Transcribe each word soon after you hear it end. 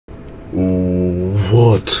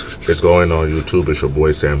What is going on YouTube? It's your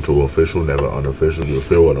boy Sam 2 Official, never unofficial. You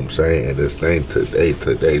feel what I'm saying? And this thing today,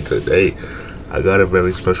 I got a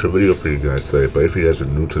very special video for you guys today. But if you guys are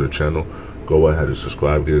new to the channel, go ahead and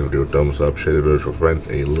subscribe, give it a thumbs up, share it with your friends.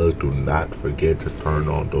 And look, do not forget to turn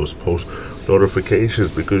on those post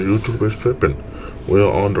notifications because YouTube is tripping. We're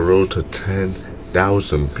on the road to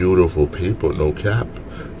 10,000 beautiful people, no cap.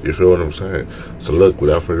 You feel what I'm saying? So look,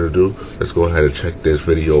 without further ado, let's go ahead and check this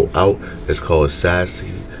video out. It's called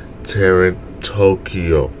Sasy, Tehran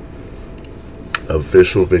Tokyo.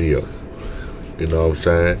 Official video. You know what I'm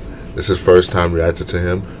saying? This is first time reacting to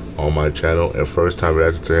him on my channel and first time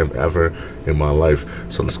reacting to him ever in my life.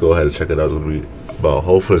 So let's go ahead and check it out. It'll be about,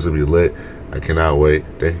 hopefully it's gonna be lit. I cannot wait.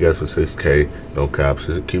 Thank you guys for 6K. No caps.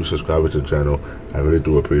 Keep subscribing to the channel. I really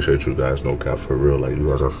do appreciate you guys. No cap, for real. Like, you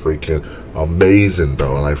guys are freaking amazing,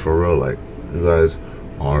 though. Like, for real. Like, you guys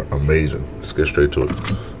are amazing. Let's get straight to it.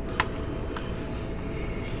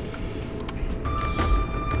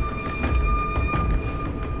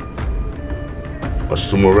 A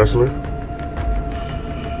sumo wrestler?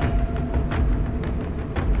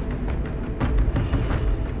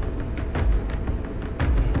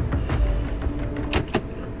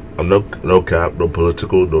 I'm no cap, no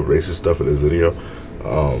political, no racist stuff in this video.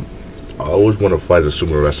 I always want to fight a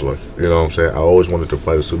sumo wrestler. You know what I'm saying? I always wanted to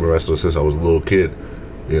fight a sumo wrestler since I was a little kid.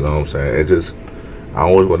 You know what I'm saying? I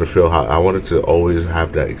always want to feel how I wanted to always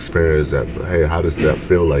have that experience. That, hey, how does that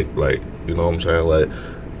feel like? You know what I'm saying? Like,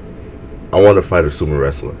 I want to fight a sumo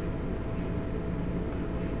wrestler.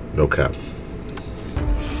 No cap.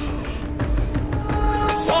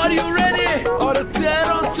 Are you ready? Or the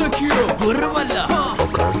Tehran Tokyo?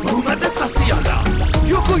 اومده ساسی یادا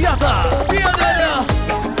یوکو یادا بیا بیا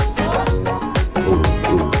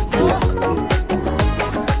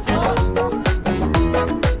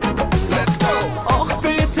Let's go آخ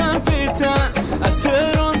بیتن از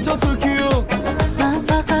تهران تا توکیو من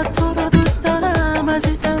فقط تو رو دوست دارم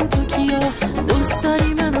عزیزم توکیو دوست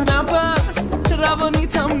داری منو نفس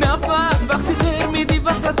روانیتم نفس وقتی غیر میدی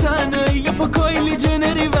وسط تنهایی یه پاکایلی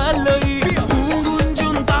جنری ولایی اون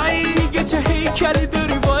جون دایی یه چه هیکلی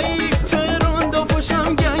داری بایی تهران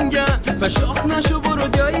دافاشم گنگن فشاخ نشو برو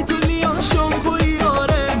دایی تو لیان شامپوی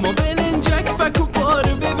آره ما بلنجک فکو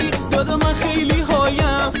پاره ببین دادا من خیلی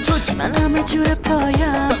هایم تو چی؟ من همه جور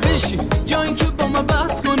پایم بشی جایی که با من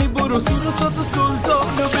بحث کنی برو سورسات و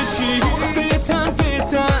سلطان رو بچی بیتن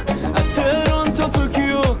از تهران تا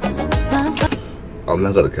توکیو I'm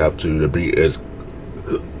not gonna cap to you. The beat is,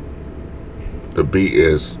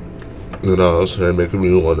 you know what I'm saying, making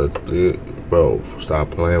me wanna, bro,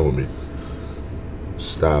 stop playing with me.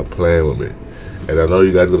 Stop playing with me. And I know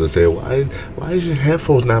you guys gonna say, why is your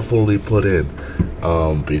headphones not fully put in?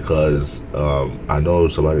 Because I know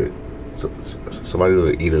somebody's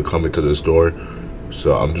gonna either come into the store,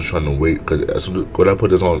 so I'm just trying to wait. Cause when I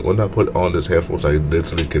put on this headphones, I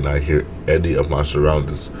literally cannot hear any of my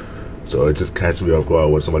surroundings. So it just catches me off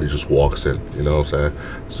guard when somebody just walks in, you know what I'm saying?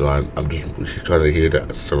 So I'm just trying to hear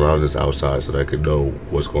the surroundings outside so that I can know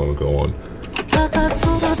what's going to go on.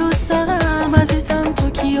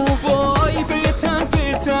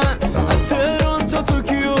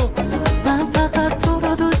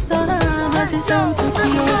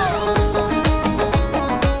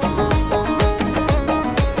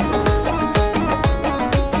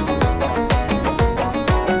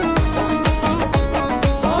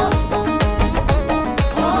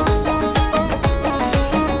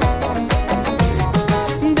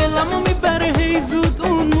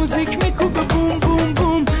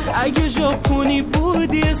 اگه ژاپنی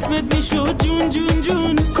بودی اسمت میشد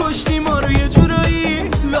جون کشتی ما رو یه جورایی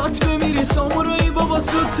لات بمیری سامورایی بابا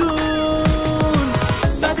ستون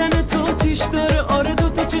بدن تو تیش داره آره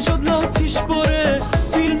دوتا چشات لاتیش باره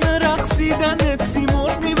فیلم رقصیدنت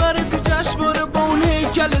سیمرغ میبره تو جشنواره با اون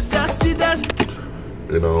هیکل دستی دست.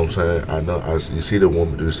 You know what I'm saying? I know. You see the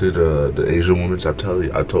woman. You see the Asian women.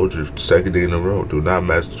 I told you, second day in a row. Do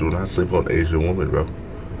not sleep on Asian women, bro.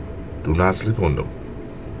 Do not sleep on them.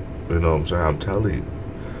 You know what I'm saying? I'm telling you.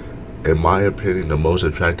 In my opinion, the most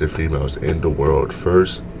attractive females in the world.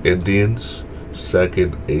 First, Indians.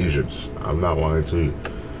 Second, Asians. I'm not lying to you.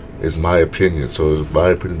 It's my opinion. So my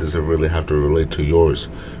opinion doesn't really have to relate to yours.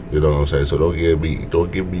 You know what I'm saying? So don't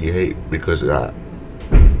give me hate because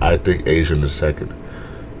I think Asian is second.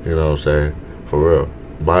 You know what I'm saying? For real.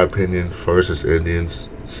 My opinion, first is Indians,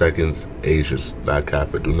 second, Asians. Not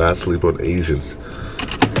capping. Do not sleep on Asians.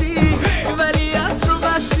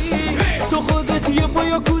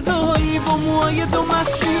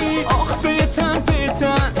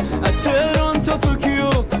 تهران تا توکیو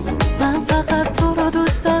من فقط تو رو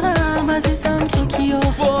دوست دارم عزیزم توکیو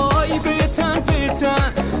وای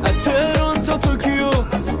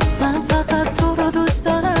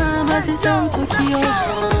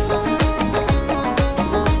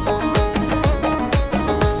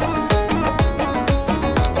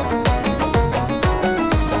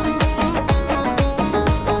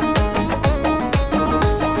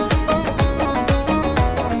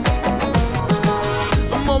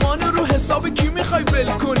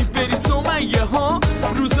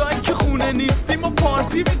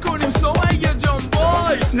پارتی میکنیم سمیه جان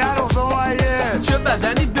وای نرو سمیه چه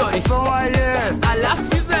بدنی داری سمیه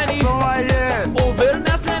علف میزنی سمیه اوبر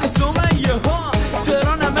نزنی سمیه ها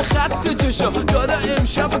تهران همه خط چشا دادا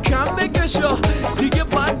امشب و کم بکشا دیگه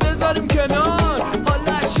باید بذاریم کنار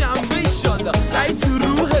حالا شنبه ایشالا ای تو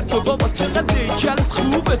روح تو بابا چقدر دیکلت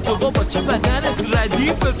خوبه تو بابا چه بدنت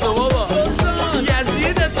ردیف تو بابا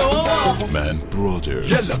یزید تو بابا من برادر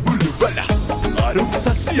یلا بلو بلا آروم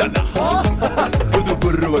ساسی یلا بدو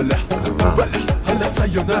برو بلا بلا حالا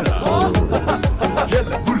سایونارا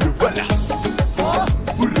یلا بلو بلا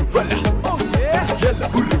بلو بلا یلا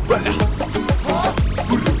بلو بلا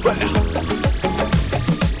بلو بلا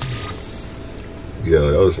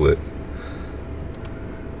Yo, that was lit.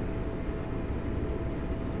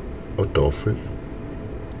 A dolphin?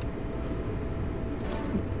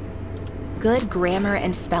 Good grammar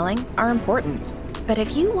and spelling are important. But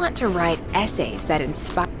if you want to write essays that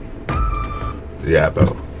inspire... Yeah, bro.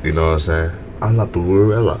 You know what I'm saying? I like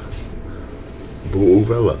Buurella.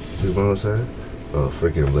 Buurella. You know what I'm saying? Oh,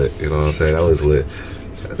 freaking lit. You know what I'm saying? That was lit.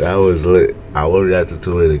 That was lit. I will react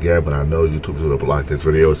to it again, but I know YouTube's gonna block this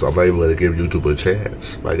video, so I'm not even gonna give YouTube a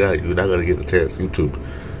chance. My God, you're not gonna get a chance, YouTube.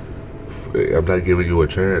 I'm not giving you a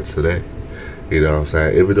chance today. You know what I'm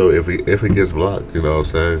saying? Even though if it gets blocked, you know what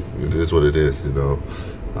I'm saying? It is what it is, you know.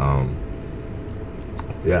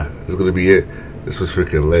 Yeah, it's gonna be it. This was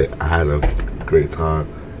freaking lit. I had a great time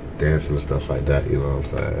dancing and stuff like that, you know what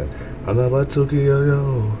I'm saying? I love my Tokyo,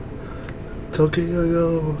 yo. Tokyo,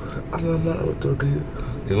 yo. I love my Tokyo.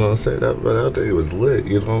 You know what I'm saying? That thing was lit.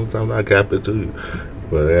 You know what I'm saying? I'm not capping to you.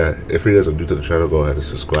 But yeah, if you guys are new to the channel, go ahead and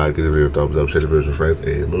subscribe, give the video a thumbs up, share the video with your friends,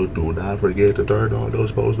 and look, do not forget to turn on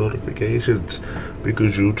those post notifications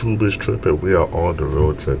because YouTube is tripping. We are on the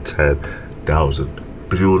road to 10,000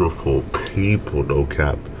 beautiful people, no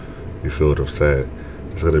cap. You feel what I'm saying?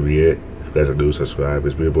 It's gonna be it. If you guys are new, subscribe.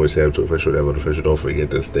 It's me, your boy Sam, to official, never official. Don't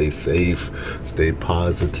forget to stay safe, stay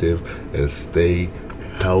positive, and stay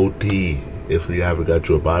healthy. If you haven't got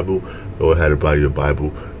your Bible, go ahead and buy your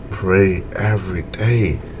Bible. Pray every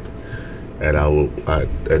day. And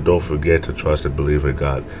and don't forget to trust and believe in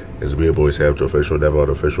God. It's me, your boy Sam, to official, never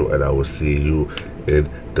unofficial, and I will see you in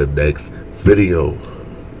the next video.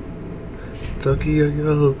 Tokyo,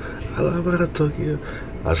 yo. I love Tokyo.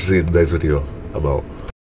 I'll see you in the next video. I'm out.